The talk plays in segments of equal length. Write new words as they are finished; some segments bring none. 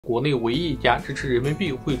国内唯一一家支持人民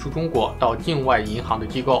币汇出中国到境外银行的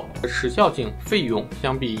机构，时效性、费用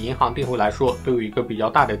相比银行电汇来说都有一个比较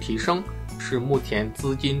大的提升，是目前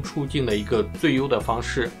资金出境的一个最优的方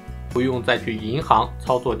式，不用再去银行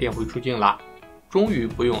操作电汇出境了，终于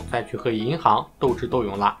不用再去和银行斗智斗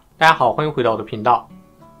勇了。大家好，欢迎回到我的频道。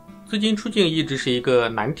资金出境一直是一个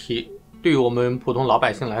难题，对于我们普通老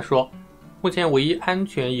百姓来说，目前唯一安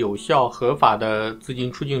全、有效、合法的资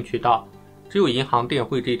金出境渠道只有银行电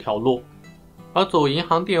汇这条路，而走银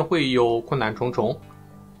行电汇又困难重重，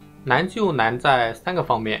难就难在3个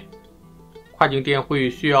方面。跨境电汇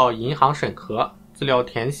需要银行审核，资料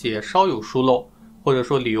填写稍有疏漏，或者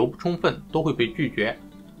说理由不充分，都会被拒绝。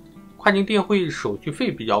跨境电汇手续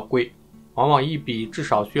费比较贵，往往一笔至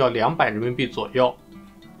少需要200人民币左右。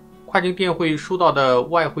跨境电汇收到的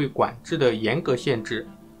外汇管制的严格限制，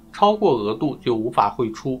超过额度就无法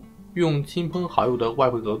汇出，用亲朋好友的外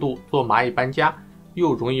汇额度做蚂蚁搬家，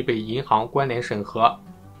又容易被银行关联审核。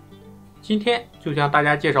今天就向大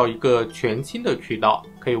家介绍一个全新的渠道，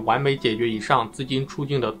可以完美解决以上资金出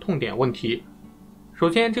境的痛点问题。首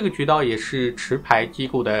先，这个渠道也是持牌机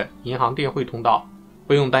构的银行电汇通道，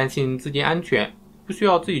不用担心资金安全，不需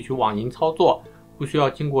要自己去网银操作，不需要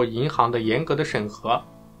经过银行的严格的审核，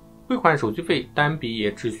汇款手续费单笔也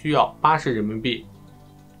只需要80人民币。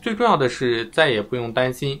最重要的是，再也不用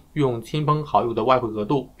担心用亲朋好友的外汇额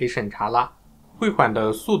度被审查了，汇款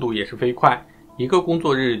的速度也是飞快，1个工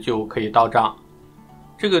作日就可以到账。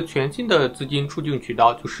这个全新的资金出境渠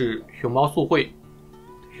道就是熊猫速汇。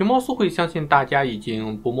熊猫速汇相信大家已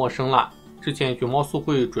经不陌生了，之前熊猫速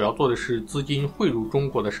汇主要做的是资金汇入中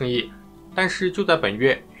国的生意，但是就在本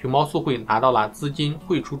月，熊猫速汇拿到了资金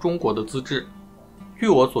汇出中国的资质。据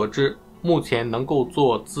我所知，目前能够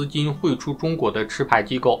做资金汇出中国的持牌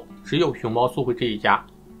机构只有熊猫速汇这一家，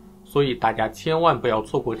所以大家千万不要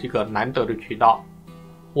错过这个难得的渠道。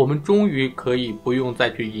我们终于可以不用再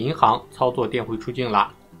去银行操作电汇出境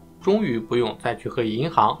了，终于不用再去和银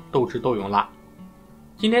行斗智斗勇了。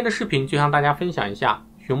今天的视频就向大家分享一下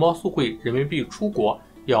熊猫速汇人民币出国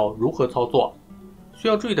要如何操作。需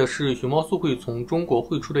要注意的是，熊猫速汇从中国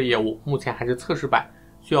汇出的业务目前还是测试版，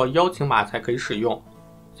需要邀请码才可以使用。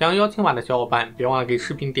想要邀请码的小伙伴别忘了给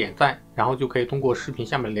视频点赞，然后就可以通过视频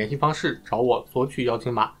下面的联系方式找我索取邀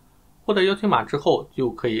请码。获得邀请码之后就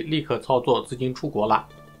可以立刻操作资金出国了。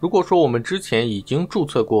如果说我们之前已经注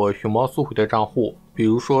册过熊猫速汇的账户，比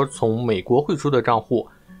如说从美国汇出的账户，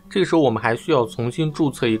这个时候我们还需要重新注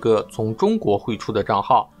册一个从中国汇出的账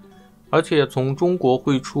号，而且从中国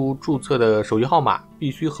汇出注册的手机号码必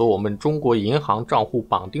须和我们中国银行账户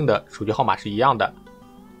绑定的手机号码是一样的。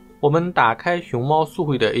我们打开熊猫速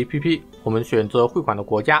汇的 APP， 我们选择汇款的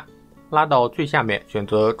国家，拉到最下面选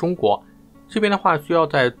择中国，这边的话需要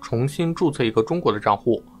再重新注册一个中国的账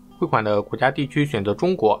户，汇款的国家地区选择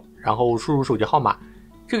中国，然后输入手机号码，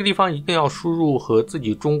这个地方一定要输入和自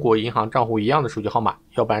己中国银行账户一样的手机号码，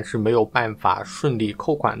要不然是没有办法顺利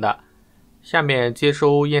扣款的。下面接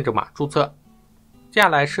收验证码注册，接下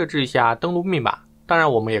来设置一下登录密码，当然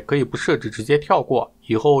我们也可以不设置直接跳过，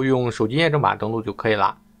以后用手机验证码登录就可以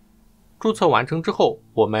了。注册完成之后，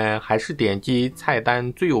我们还是点击菜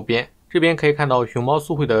单最右边，这边可以看到熊猫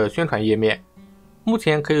速汇的宣传页面。目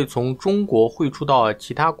前可以从中国汇出到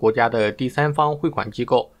其他国家的第三方汇款机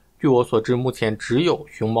构，据我所知目前只有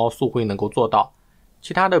熊猫速汇能够做到，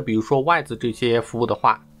其他的比如说外资这些服务的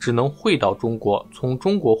话，只能汇到中国，从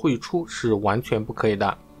中国汇出是完全不可以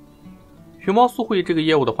的。熊猫速汇这个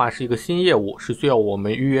业务的话是一个新业务，是需要我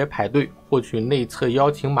们预约排队获取内测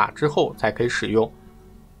邀请码之后才可以使用。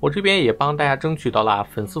我这边也帮大家争取到了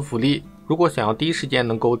粉丝福利，如果想要第一时间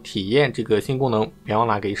能够体验这个新功能，别忘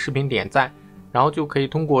了给视频点赞，然后就可以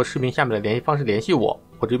通过视频下面的联系方式联系我，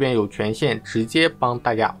我这边有权限直接帮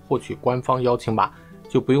大家获取官方邀请码，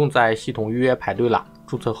就不用在系统预约排队了，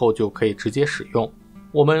注册后就可以直接使用。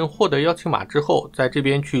我们获得邀请码之后，在这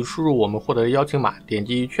边去输入我们获得的邀请码，点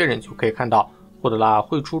击确认就可以看到获得了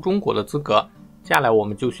汇出中国的资格。接下来我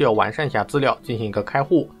们就需要完善一下资料，进行一个开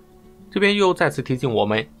户。这边又再次提醒我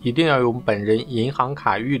们，一定要用本人银行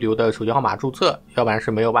卡预留的手机号码注册，要不然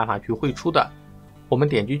是没有办法去汇出的。我们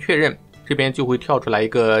点击确认，这边就会跳出来一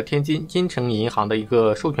个天津金城银行的一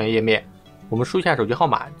个授权页面，我们输一下手机号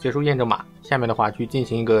码，接收验证码，下面的话去进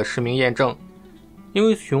行一个实名验证。因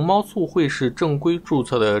为熊猫速汇是正规注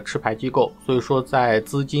册的持牌机构，所以说在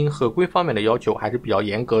资金合规方面的要求还是比较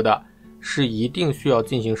严格的，是一定需要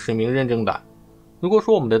进行实名认证的。如果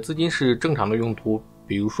说我们的资金是正常的用途，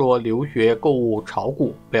比如说留学、购物、炒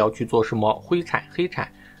股，不要去做什么灰产、黑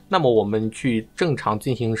产，那么我们去正常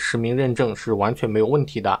进行实名认证是完全没有问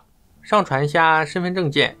题的。上传下身份证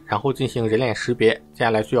件，然后进行人脸识别，接下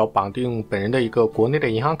来需要绑定本人的一个国内的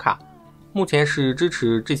银行卡，目前是支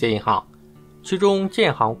持这些银行，其中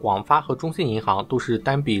建行、广发和中信银行都是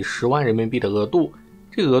单笔10万人民币的额度，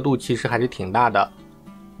这个额度其实还是挺大的。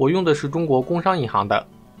我用的是中国工商银行的，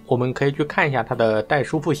我们可以去看一下它的代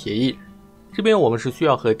收付协议，这边我们是需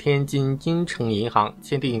要和天津金城银行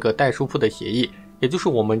签订一个代收付的协议，也就是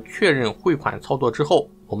我们确认汇款操作之后，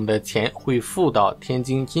我们的钱会付到天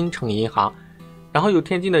津金城银行，然后由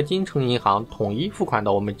天津的金城银行统一付款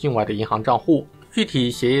到我们境外的银行账户。具体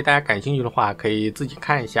协议大家感兴趣的话可以自己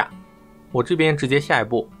看一下。我这边直接下一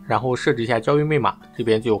步，然后设置一下交易密码，这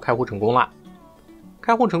边就开户成功了。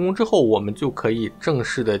开户成功之后，我们就可以正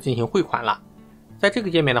式的进行汇款了。在这个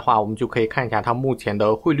页面的话，我们就可以看一下它目前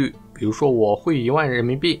的汇率，比如说我汇1万人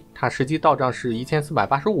民币，它实际到账是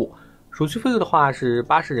1485，手续费的话是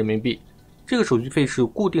80人民币，这个手续费是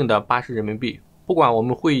固定的80人民币，不管我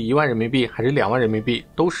们汇1万人民币还是2万人民币，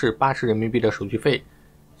都是80人民币的手续费，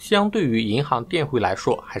相对于银行电汇来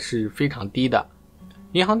说还是非常低的。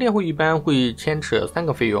银行电汇一般会牵扯3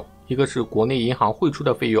个费用，一个是国内银行汇出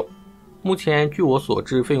的费用，目前据我所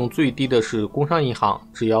知费用最低的是工商银行，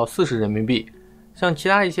只要40人民币，像其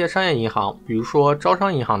他一些商业银行，比如说招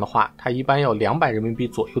商银行的话，它一般要200人民币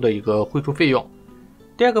左右的一个汇出费用。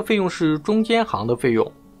第二个费用是中间行的费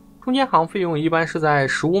用，中间行费用一般是在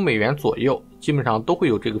15美元左右，基本上都会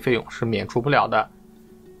有这个费用，是免除不了的。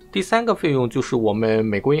第三个费用就是我们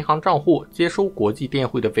美国银行账户接收国际电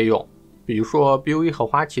汇的费用，比如说 BOE 和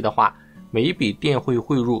花旗的话，每一笔电汇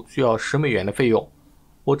汇入需要10美元的费用。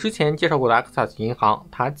我之前介绍过的 Access 银行，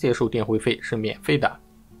它接受电汇费是免费的，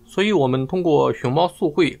所以我们通过熊猫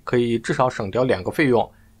速汇可以至少省掉2个费用，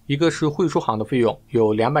一个是汇出行的费用，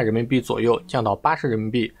有200人民币左右降到80人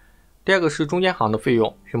民币，第二个是中间行的费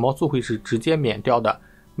用，熊猫速汇是直接免掉的，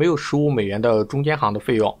没有15美元的中间行的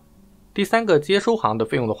费用。第三个接收行的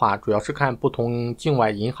费用的话，主要是看不同境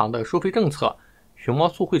外银行的收费政策，熊猫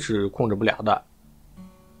速汇是控制不了的。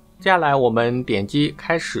接下来我们点击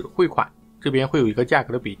开始汇款，这边会有一个价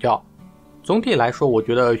格的比较。总体来说，我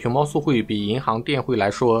觉得熊猫速汇比银行电汇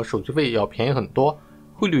来说手续费要便宜很多，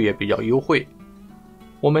汇率也比较优惠。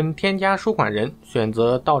我们添加收款人，选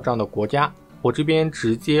择到账的国家，我这边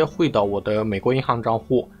直接汇到我的美国银行账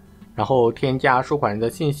户，然后添加收款人的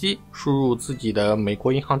信息，输入自己的美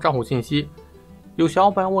国银行账户信息。有小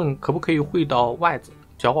伙伴问可不可以汇到外资，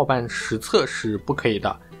小伙伴实测是不可以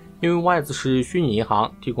的，因为外资是虚拟银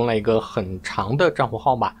行，提供了一个很长的账户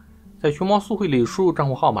号码，在熊猫速汇里输入账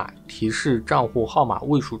户号码，提示账户号码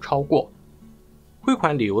位数超过。汇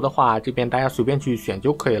款理由的话，这边大家随便去选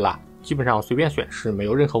就可以了，基本上随便选是没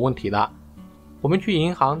有任何问题的。我们去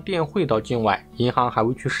银行电汇到境外，银行还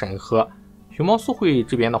会去审核，熊猫速汇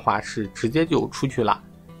这边的话是直接就出去了，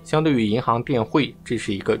相对于银行电汇，这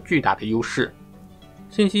是一个巨大的优势。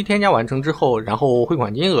信息添加完成之后，然后汇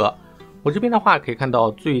款金额，我这边的话可以看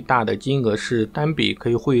到最大的金额是单笔可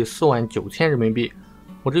以汇49000人民币，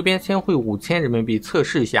我这边先汇5000人民币测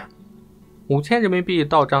试一下，5000人民币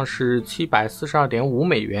到账是742.5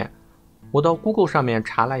美元。我到 Google 上面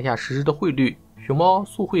查了一下实时的汇率，熊猫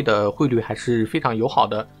速汇的汇率还是非常友好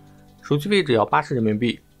的，手续费只要80人民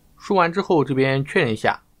币。输完之后这边确认一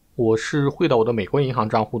下，我是汇到我的美国银行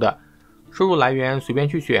账户的，收入来源随便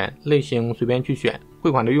去选，类型随便去选，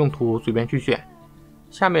汇款的用途随便去选。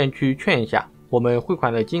下面去确认一下，我们汇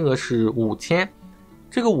款的金额是5000，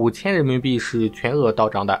这个5000人民币是全额到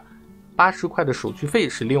账的，80块的手续费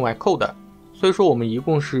是另外扣的，所以说我们一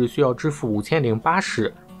共是需要支付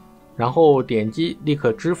5080，然后点击立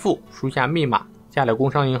刻支付，输下密码，接下来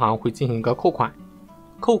工商银行会进行一个扣款。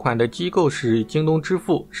扣款的机构是京东支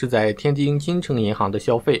付，是在天津金城银行的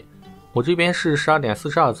消费。我这边是12点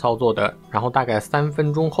42操作的，然后大概3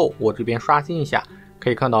分钟后我这边刷新一下，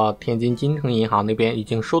可以看到天津金城银行那边已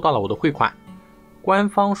经收到了我的汇款。官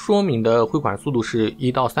方说明的汇款速度是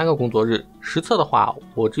1到3个工作日，实测的话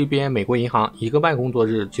我这边美国银行1个半工作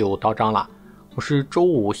日就到账了。我是周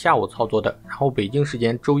五下午操作的，然后北京时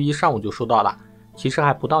间周一上午就收到了，其实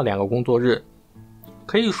还不到2个工作日。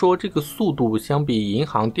可以说这个速度相比银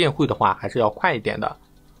行电汇的话还是要快一点的。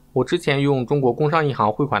我之前用中国工商银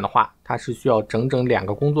行汇款的话，它是需要整整2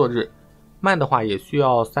个工作日，慢的话也需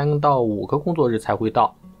要3到5个工作日才会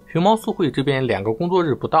到。熊猫速汇这边2个工作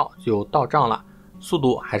日不到就到账了，速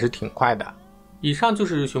度还是挺快的。以上就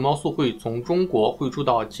是熊猫速汇从中国汇出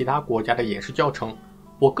到其他国家的演示教程，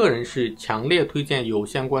我个人是强烈推荐有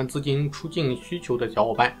相关资金出境需求的小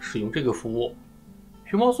伙伴使用这个服务。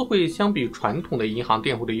熊猫速汇相比传统的银行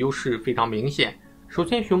电汇的优势非常明显。首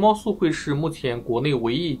先，熊猫速汇是目前国内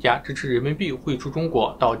唯一一家支持人民币汇出中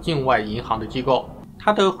国到境外银行的机构。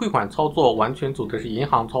它的汇款操作完全走的是银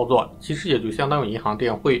行操作，其实也就相当于银行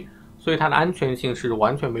电汇，所以它的安全性是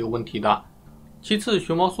完全没有问题的。其次，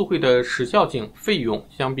熊猫速汇的时效性、费用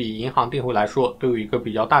相比银行电汇来说都有一个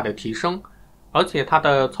比较大的提升，而且它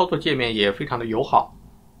的操作界面也非常的友好。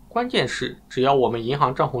关键是只要我们银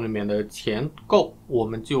行账户里面的钱够，我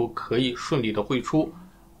们就可以顺利的汇出，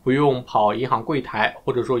不用跑银行柜台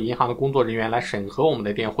或者说银行的工作人员来审核我们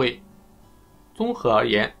的电汇。综合而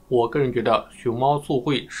言，我个人觉得熊猫速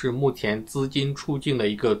汇是目前资金出境的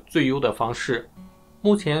一个最优的方式。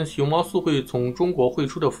目前熊猫速汇从中国汇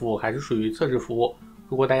出的服务还是属于测试服务，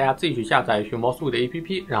如果大家自己去下载熊猫速汇的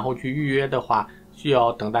APP 然后去预约的话，需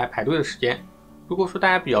要等待排队的时间。如果说大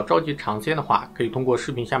家比较着急尝鲜的话，可以通过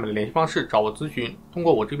视频下面的联系方式找我咨询，通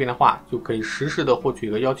过我这边的话就可以实时的获取一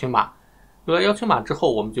个邀请码。有了邀请码之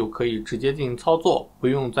后，我们就可以直接进行操作，不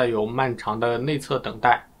用再有漫长的内测等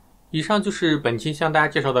待。以上就是本期向大家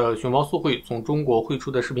介绍的熊猫速汇从中国汇出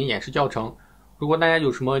的视频演示教程。如果大家有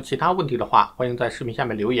什么其他问题的话，欢迎在视频下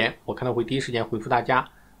面留言，我看到会第一时间回复大家。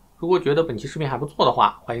如果觉得本期视频还不错的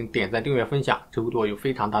话，欢迎点赞、订阅、分享，这会对我有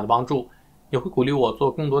非常大的帮助，也会鼓励我做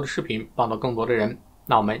更多的视频，帮到更多的人。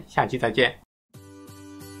那我们下期再见。